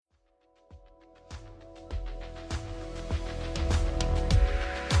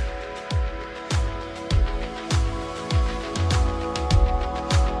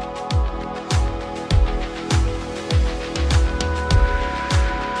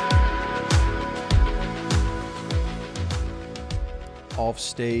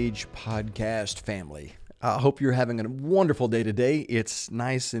Offstage podcast family. I hope you're having a wonderful day today. It's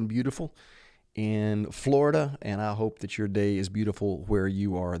nice and beautiful in Florida, and I hope that your day is beautiful where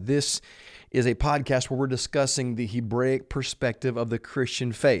you are. This is a podcast where we're discussing the Hebraic perspective of the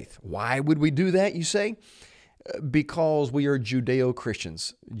Christian faith. Why would we do that, you say? Because we are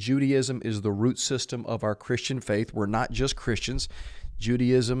Judeo-Christians. Judaism is the root system of our Christian faith. We're not just Christians.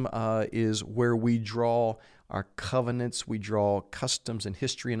 Judaism is where we draw our covenants, we draw customs and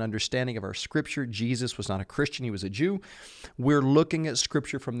history and understanding of our Scripture. Jesus was not a Christian, he was a Jew. We're looking at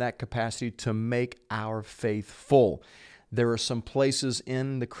Scripture from that capacity to make our faith full. There are some places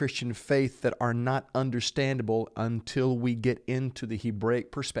in the Christian faith that are not understandable until we get into the Hebraic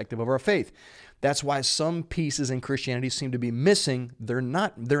perspective of our faith. That's why some pieces in Christianity seem to be missing. They're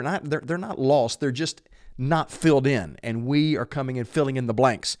not lost. They're just not filled in. And we are coming and filling in the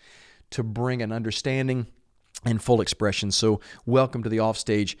blanks to bring an understanding and full expression. So welcome to the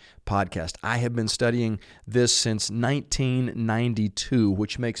Offstage podcast. I have been studying this since 1992,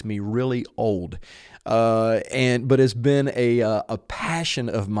 which makes me really old. But it's been a passion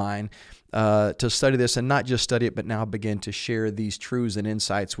of mine to study this, and not just study it, but now begin to share these truths and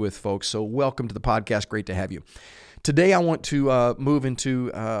insights with folks. So welcome to the podcast. Great to have you. Today I want to move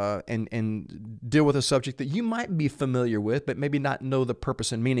into and deal with a subject that you might be familiar with, but maybe not know the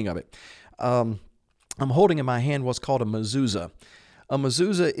purpose and meaning of it. I'm holding in my hand what's called a Mezuzah. A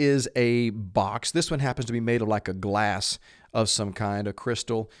Mezuzah is a box. This one happens to be made of like a glass of some kind, a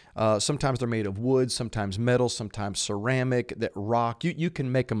crystal. Sometimes they're made of wood, sometimes metal, sometimes ceramic, that rock. You can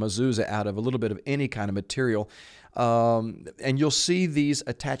make a Mezuzah out of a little bit of any kind of material. And you'll see these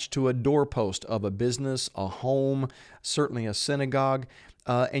attached to a doorpost of a business, a home, certainly a synagogue.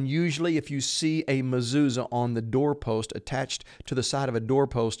 And usually if you see a Mezuzah on the doorpost attached to the side of a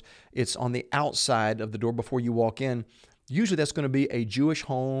doorpost, it's on the outside of the door before you walk in. Usually that's going to be a Jewish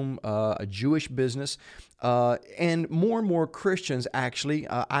home, a Jewish business, and more Christians actually.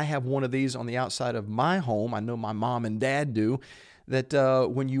 I have one of these on the outside of my home. I know my mom and dad do. That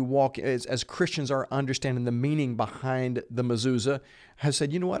when you walk, as Christians are understanding the meaning behind the Mezuzah, has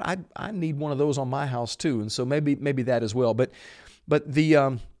said, you know what, I need one of those on my house too. And so maybe that as well. But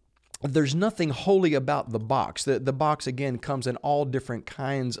there's nothing holy about the box. The box, again, comes in all different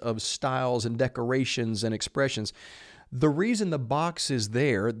kinds of styles and decorations and expressions. The reason the box is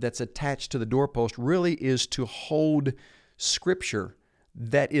there that's attached to the doorpost really is to hold Scripture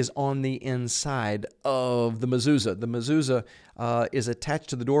that is on the inside of the Mezuzah. The Mezuzah is attached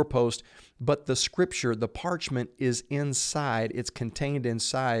to the doorpost, but the Scripture, the parchment, is inside. It's contained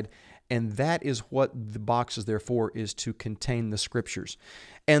inside. And that is what the box is there for, is to contain the Scriptures.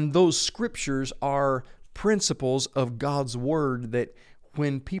 And those Scriptures are principles of God's Word that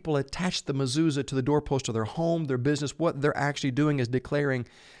when people attach the Mezuzah to the doorpost of their home, their business, what they're actually doing is declaring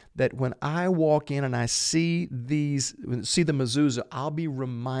that when I walk in and I see the Mezuzah, I'll be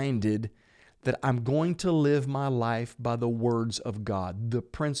reminded that I'm going to live my life by the words of God, the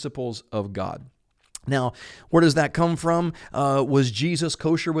principles of God. Now, where does that come from? Was Jesus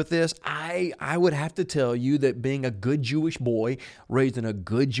kosher with this? I would have to tell you that being a good Jewish boy, raised in a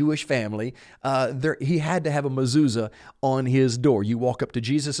good Jewish family, he had to have a Mezuzah on his door. You walk up to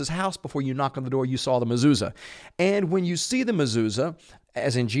Jesus' house, before you knock on the door, you saw the Mezuzah. And when you see the Mezuzah,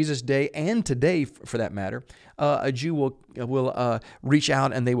 as in Jesus' day and today for that matter, a Jew will reach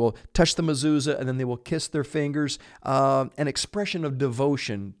out and they will touch the Mezuzah and then they will kiss their fingers, an expression of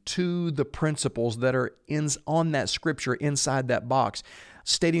devotion to the principles that are on that Scripture inside that box,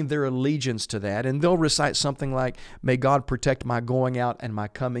 stating their allegiance to that. And they'll recite something like, may God protect my going out and my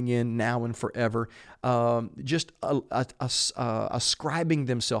coming in now and forever. Just ascribing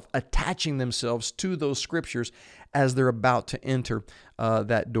themselves, attaching themselves to those Scriptures as they're about to enter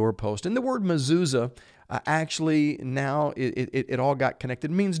that doorpost. And the word Mezuzah, actually now it all got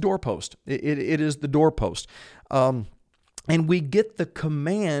connected. It means doorpost. It is the doorpost. And we get the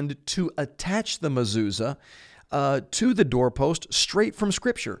command to attach the Mezuzah to the doorpost straight from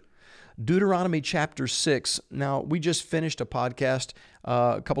Scripture. Deuteronomy chapter 6. Now, we just finished a podcast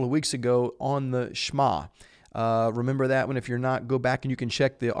a couple of weeks ago on the Shema. Remember that one? If you're not, go back and you can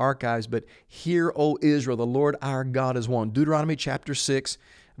check the archives. But hear, O Israel, the Lord our God is one. Deuteronomy chapter 6,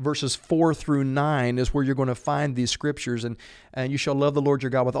 verses 4 through 9 is where you're going to find these Scriptures. And you shall love the Lord your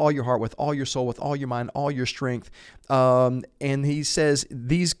God with all your heart, with all your soul, with all your mind, all your strength. And he says,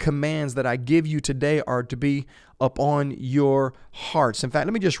 these commands that I give you today are to be upon your hearts. In fact,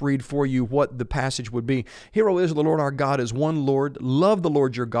 let me just read for you what the passage would be. Hear, O Israel, the Lord our God is one Lord. Love the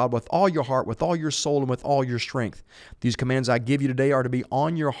Lord your God with all your heart, with all your soul, and with all your strength. These commands I give you today are to be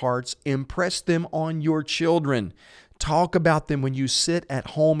on your hearts. Impress them on your children. Talk about them when you sit at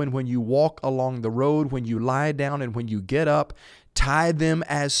home and when you walk along the road, when you lie down and when you get up. Tie them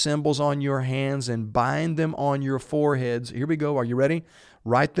as symbols on your hands and bind them on your foreheads. Here we go. Are you ready?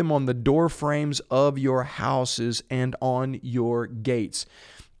 Write them on the door frames of your houses and on your gates.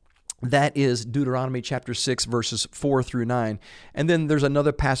 That is Deuteronomy chapter 6, verses 4 through 9. And then there's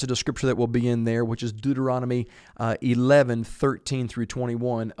another passage of Scripture that will be in there, which is Deuteronomy 11, 13 through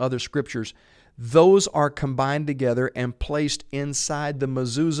 21, other Scriptures. Those are combined together and placed inside the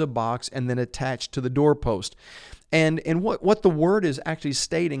mezuzah box and then attached to the doorpost. And what the word is actually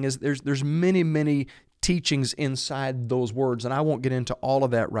stating is there's many teachings inside those words, and I won't get into all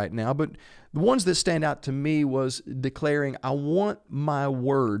of that right now, but the ones that stand out to me was declaring, I want my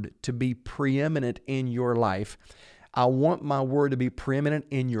word to be preeminent in your life. I want my word to be preeminent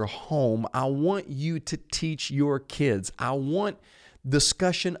in your home. I want you to teach your kids. I want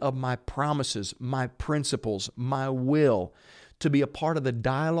discussion of my promises, my principles, my will to be a part of the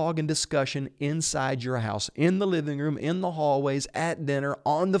dialogue and discussion inside your house, in the living room, in the hallways, at dinner,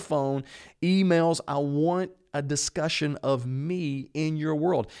 on the phone, emails. I want a discussion of me in your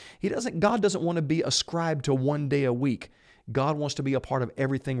world. God doesn't want to be ascribed to one day a week. God wants to be a part of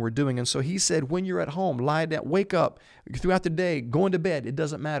everything we're doing. And so he said, when you're at home, lie down, wake up throughout the day, going to bed, it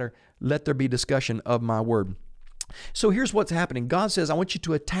doesn't matter. Let there be discussion of my word. So here's what's happening. God says, I want you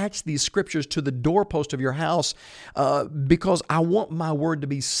to attach these scriptures to the doorpost of your house because I want my word to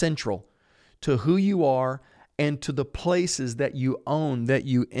be central to who you are and to the places that you own, that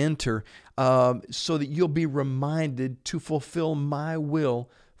you enter, so that you'll be reminded to fulfill my will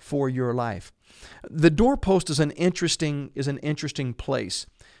for your life. The doorpost is an interesting place.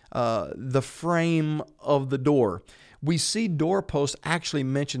 The frame of the door. We see doorposts actually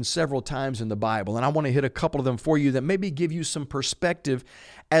mentioned several times in the Bible, and I want to hit a couple of them for you that maybe give you some perspective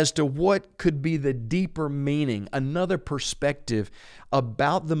as to what could be the deeper meaning, another perspective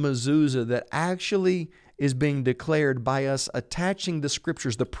about the mezuzah that actually is being declared by us attaching the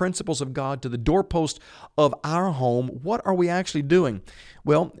scriptures, the principles of God to the doorpost of our home. What are we actually doing?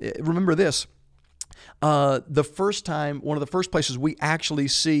 Well, remember this. One of the first places we actually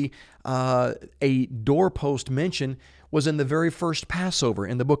see a doorpost mentioned was in the very first Passover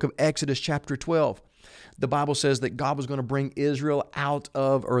in the book of Exodus chapter 12. The Bible says that God was going to bring Israel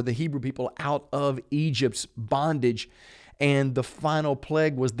the Hebrew people out of Egypt's bondage. And the final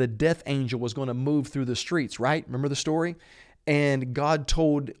plague was the death angel was going to move through the streets, right? Remember the story? And God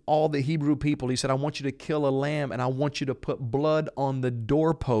told all the Hebrew people, he said, I want you to kill a lamb and I want you to put blood on the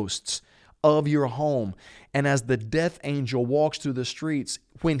doorposts of your home. And as the death angel walks through the streets,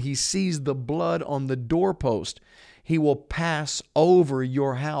 when he sees the blood on the doorpost, he will pass over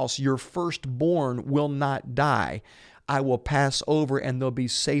your house. Your firstborn will not die. I will pass over and there'll be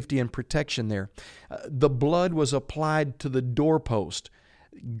safety and protection there. The blood was applied to the doorpost.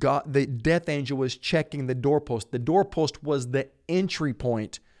 The death angel was checking the doorpost. The doorpost was the entry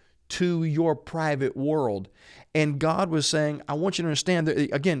point to your private world. And God was saying, I want you to understand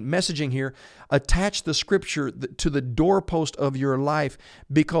that, again, messaging here, attach the scripture to the doorpost of your life,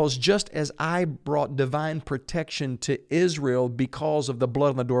 because just as I brought divine protection to Israel because of the blood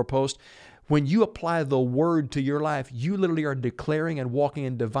on the doorpost, when you apply the word to your life, you literally are declaring and walking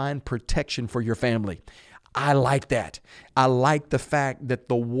in divine protection for your family. I like that. I like the fact that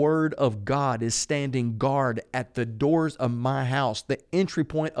the Word of God is standing guard at the doors of my house, the entry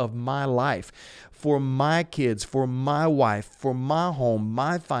point of my life, for my kids, for my wife, for my home,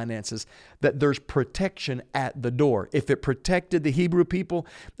 my finances, that there's protection at the door. If it protected the Hebrew people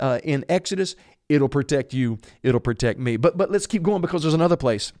in Exodus, it'll protect you, it'll protect me. But let's keep going, because there's another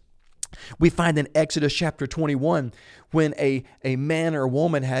place. We find in Exodus chapter 21, when a man or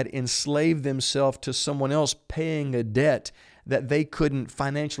woman had enslaved themselves to someone else paying a debt that they couldn't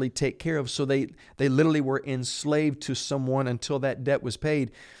financially take care of. So they literally were enslaved to someone until that debt was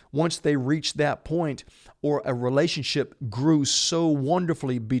paid. Once they reached that point, or a relationship grew so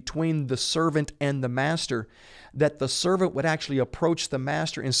wonderfully between the servant and the master, that the servant would actually approach the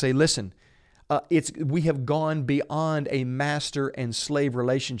master and say, listen, we have gone beyond a master and slave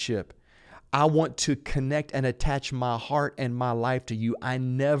relationship. I want to connect and attach my heart and my life to you. I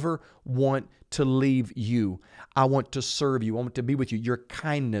never want to leave you. I want to serve you. I want to be with you. Your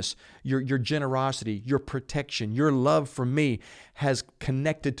kindness, your generosity, your protection, your love for me has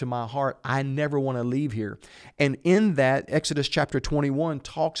connected to my heart. I never want to leave here. And in that, Exodus chapter 21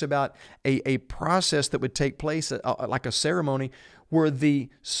 talks about a process that would take place, like a ceremony, where the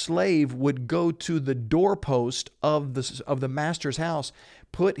slave would go to the doorpost of the master's house,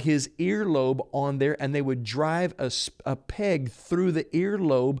 put his earlobe on there, and they would drive a peg through the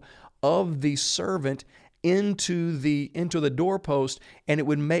earlobe of the servant, into the doorpost, and it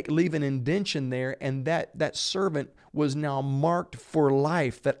would leave an indention there, and that servant was now marked for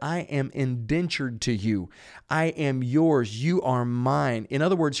life, that I am indentured to you. I am yours. You are mine. In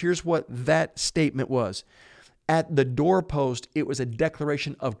other words, here's what that statement was. At the doorpost, it was a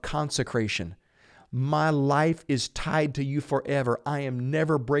declaration of consecration. My life is tied to you forever. I am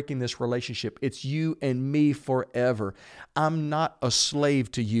never breaking this relationship. It's you and me forever. I'm not a slave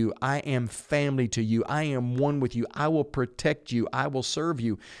to you. I am family to you. I am one with you. I will protect you. I will serve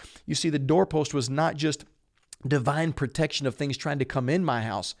you. You see, the doorpost was not just divine protection of things trying to come in my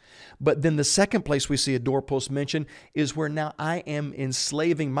house. But then the second place we see a doorpost mentioned is where now I am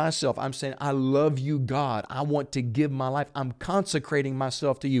enslaving myself. I'm saying, I love you, God. I want to give my life. I'm consecrating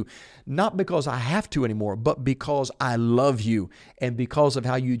myself to you, not because I have to anymore, but because I love you. And because of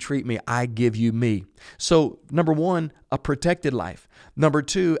how you treat me, I give you me. So number one, a protected life. Number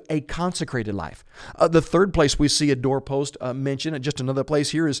two, a consecrated life. The third place we see a doorpost mentioned, just another place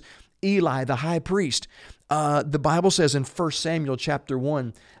here, is Eli, the high priest. The Bible says in 1 Samuel chapter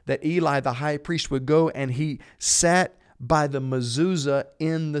 1 that Eli, the high priest, would go and he sat by the Mezuzah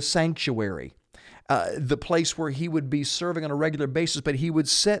in the sanctuary, the place where he would be serving on a regular basis, but he would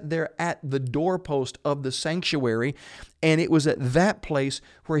sit there at the doorpost of the sanctuary, and it was at that place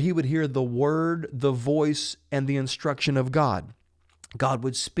where he would hear the word, the voice, and the instruction of God. God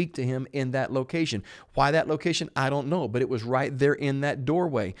would speak to him in that location. Why that location? I don't know, but it was right there in that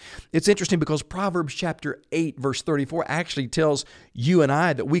doorway. It's interesting because Proverbs chapter 8, verse 34 actually tells you and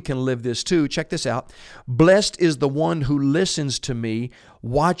I that we can live this too. Check this out. Blessed is the one who listens to me,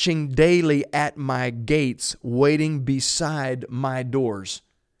 watching daily at my gates, waiting beside my doors.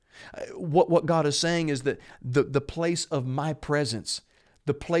 What God is saying is that the place of my presence,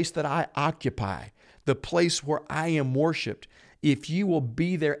 the place that I occupy, the place where I am worshiped, if you will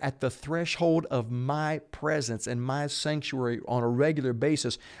be there at the threshold of my presence and my sanctuary on a regular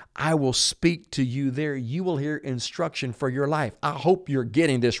basis, I will speak to you there. You will hear instruction for your life. I hope you're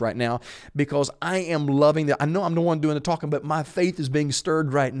getting this right now, because I am loving that. I know I'm the one doing the talking, but my faith is being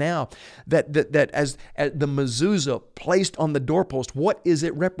stirred right now that as the mezuzah placed on the doorpost, what is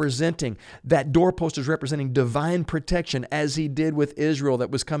it representing? That doorpost is representing divine protection, as he did with Israel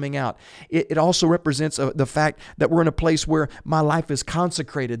that was coming out. It also represents the fact that we're in a place where my life is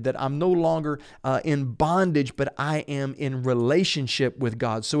consecrated, that I'm no longer in bondage, but I am in relationship with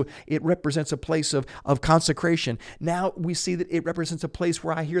God. So it represents a place of consecration. Now we see that it represents a place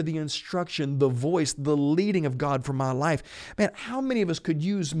where I hear the instruction, the voice, the leading of God for my life. Man, how many of us could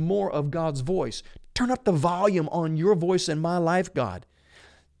use more of God's voice? Turn up the volume on your voice in my life, God.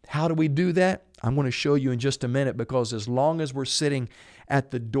 How do we do that? I'm going to show you in just a minute, because as long as we're sitting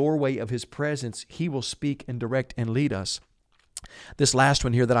at the doorway of his presence, he will speak and direct and lead us. This last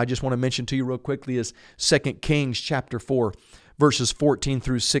one here that I just want to mention to you real quickly is 2 Kings chapter 4, verses 14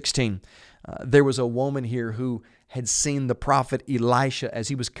 through 16. There was a woman here who had seen the prophet Elisha as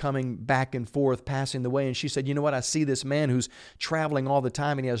he was coming back and forth, passing the way. And she said, you know what? I see this man who's traveling all the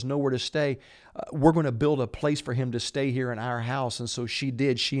time and he has nowhere to stay. We're going to build a place for him to stay here in our house. And so she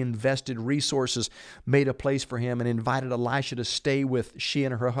did. She invested resources, made a place for him, and invited Elisha to stay with she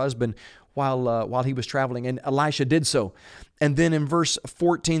and her husband while he was traveling. And Elisha did so. And then in verse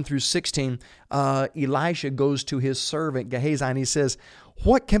 14 through 16, Elisha goes to his servant Gehazi and he says,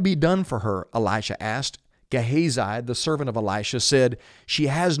 what can be done for her? Elisha asked. Gehazi, the servant of Elisha, said, she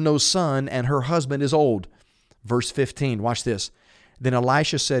has no son and her husband is old. Verse 15, watch this. Then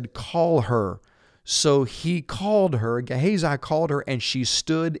Elisha said, call her. So he called her, Gehazi called her, and she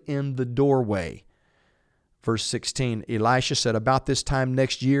stood in the doorway. Verse 16, Elisha said, about this time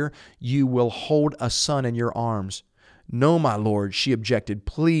next year, you will hold a son in your arms. No, my Lord, she objected.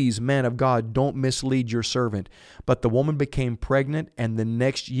 Please, man of God, don't mislead your servant. But the woman became pregnant, and the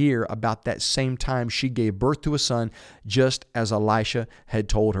next year, about that same time, she gave birth to a son, just as Elisha had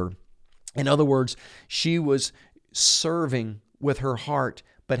told her. In other words, she was serving with her heart,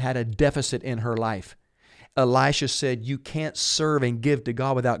 but had a deficit in her life. Elisha said, you can't serve and give to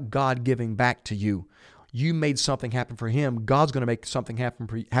God without God giving back to you. You made something happen for him. God's going to make something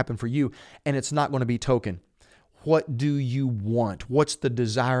happen for you, and it's not going to be token. What do you want? What's the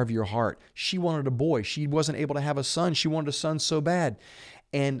desire of your heart? She wanted a boy. She wasn't able to have a son. She wanted a son so bad.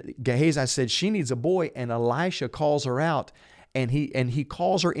 And Gehazi said, she needs a boy. And Elisha calls her out, and he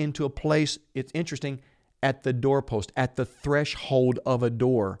calls her into a place, it's interesting, at the doorpost, at the threshold of a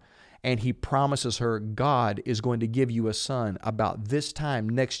door. And he promises her, God is going to give you a son about this time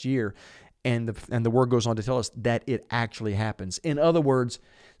next year. And the word goes on to tell us that it actually happens. In other words,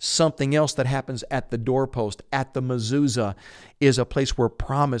 something else that happens at the doorpost, at the mezuzah, is a place where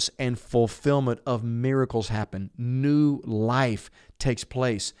promise and fulfillment of miracles happen. New life takes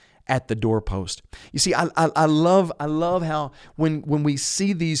place at the doorpost. You see, I love how when we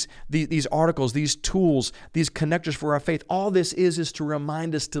see these articles, these tools, these connectors for our faith, all this is to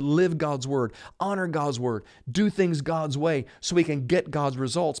remind us to live God's word, honor God's word, do things God's way so we can get God's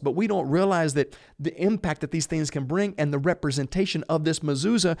results. But we don't realize that the impact that these things can bring and the representation of this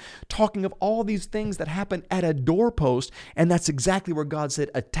mezuzah, talking of all these things that happen at a doorpost. And that's exactly where God said,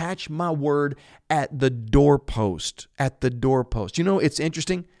 attach my word at the doorpost, at the doorpost. You know, it's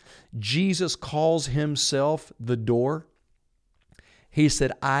interesting. Jesus calls himself the door. He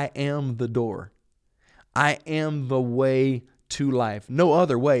said, I am the door. I am the way to life. No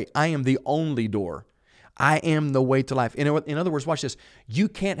other way. I am the only door. I am the way to life. In other words, watch this. You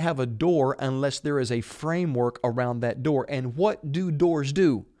can't have a door unless there is a framework around that door. And what do doors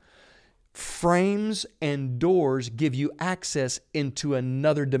do? Frames and doors give you access into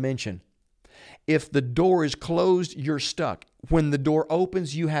another dimension. If the door is closed, you're stuck. When the door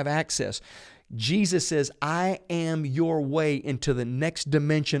opens, you have access. Jesus says, I am your way into the next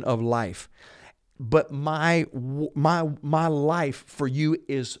dimension of life. But my life for you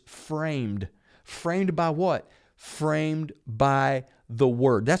is framed. Framed by what? Framed by the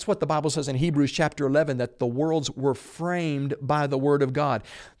Word. That's what the Bible says in Hebrews chapter 11, that the worlds were framed by the Word of God.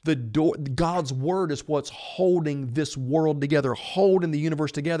 The door, God's Word is what's holding this world together, holding the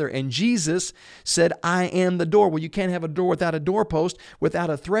universe together. And Jesus said, I am the door. Well, you can't have a door without a doorpost, without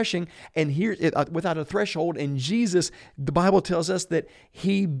a threshing, and without a threshold. And Jesus, the Bible tells us that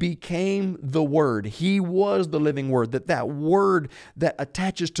He became the Word. He was the living Word, that Word that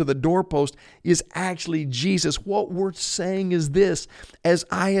attaches to the doorpost is actually Jesus. What we're saying is this: as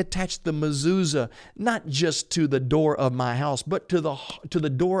I attach the mezuzah, not just to the door of my house, but to the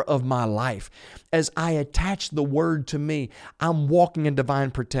door of my life. As I attach the Word to me, I'm walking in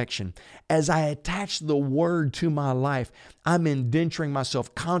divine protection. As I attach the Word to my life, I'm indenturing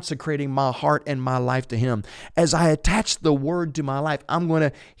myself, consecrating my heart and my life to Him. As I attach the Word to my life, I'm going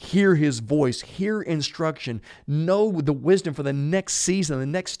to hear His voice, hear instruction, know the wisdom for the next season, the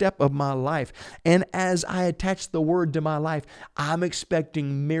next step of my life. And as I attach the Word to my life, I'm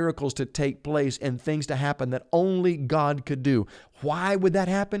expecting miracles to take place and things to happen that only God could do. Why would that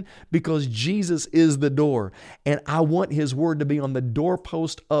happen? Because Jesus is the door, and I want His Word to be on the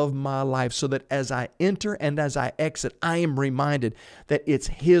doorpost of my life so that as I enter and as I exit, I am reminded that it's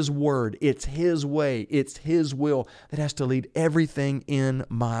His Word, it's His way, it's His will that has to lead everything in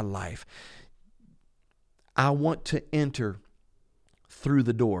my life. I want to enter through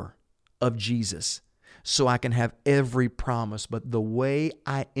the door of Jesus so I can have every promise, but the way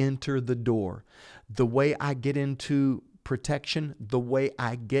I enter the door, the way I get into protection, the way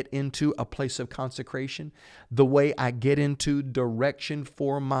I get into a place of consecration, the way I get into direction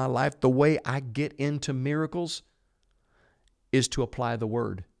for my life, the way I get into miracles is to apply the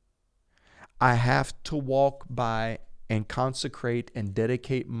Word. I have to walk by and consecrate and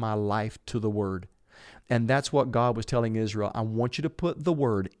dedicate my life to the Word. And that's what God was telling Israel. I want you to put the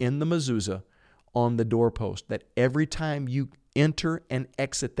Word in the mezuzah on the doorpost, that every time you enter and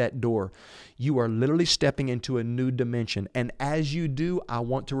exit that door, you are literally stepping into a new dimension. And as you do, I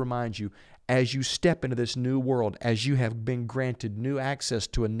want to remind you, as you step into this new world, as you have been granted new access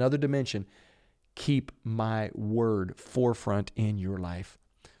to another dimension, keep my Word forefront in your life.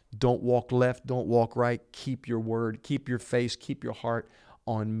 Don't walk left, don't walk right. Keep your Word, keep your face, keep your heart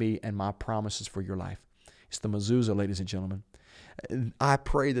on me and my promises for your life. It's the mezuzah, ladies and gentlemen. I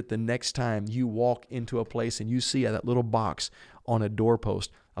pray that the next time you walk into a place and you see that little box on a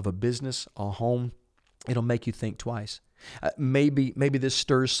doorpost of a business, a home, it'll make you think twice. Maybe this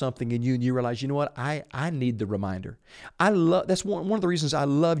stirs something in you and you realize, you know what, I need the reminder. That's one of the reasons I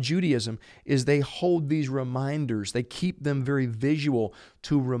love Judaism is they hold these reminders. They keep them very visual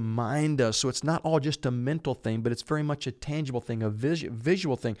to remind us. So it's not all just a mental thing, but it's very much a tangible thing, a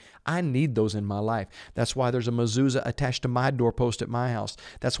visual thing. I need those in my life. That's why there's a mezuzah attached to my doorpost at my house.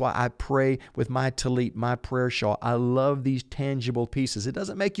 That's why I pray with my tallit, my prayer shawl. I love these tangible pieces. It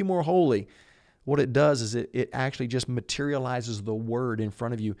doesn't make you more holy. What it does is it actually just materializes the Word in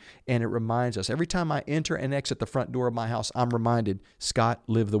front of you, and it reminds us. Every time I enter and exit the front door of my house, I'm reminded, Scott,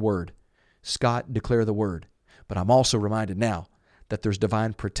 live the Word. Scott, declare the Word. But I'm also reminded now that there's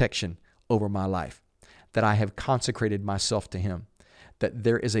divine protection over my life, that I have consecrated myself to Him, that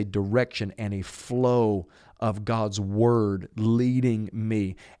there is a direction and a flow of God's word leading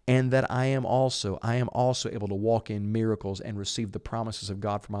me, and that I am also able to walk in miracles and receive the promises of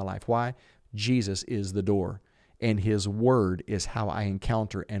God for my life. Why? Jesus is the door, and his word is how I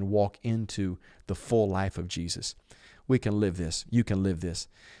encounter and walk into the full life of Jesus. We can live this. You can live this.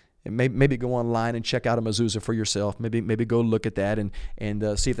 And maybe go online and check out a Mezuzah for yourself. Maybe go look at that and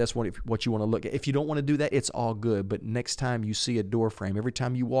see if that's what you want to look at. If you don't want to do that, it's all good. But next time you see a door frame, every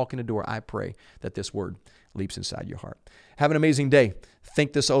time you walk in a door, I pray that this word leaps inside your heart. Have an amazing day.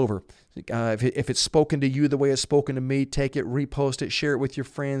 Think this over. If it's spoken to you the way it's spoken to me, take it, repost it, share it with your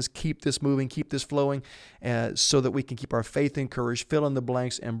friends. Keep this moving, keep this flowing, so that we can keep our faith encouraged, fill in the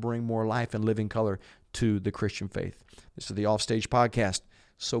blanks, and bring more life and living color to the Christian faith. This is the Offstage Podcast.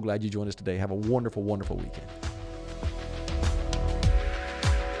 So glad you joined us today. Have a wonderful, wonderful weekend.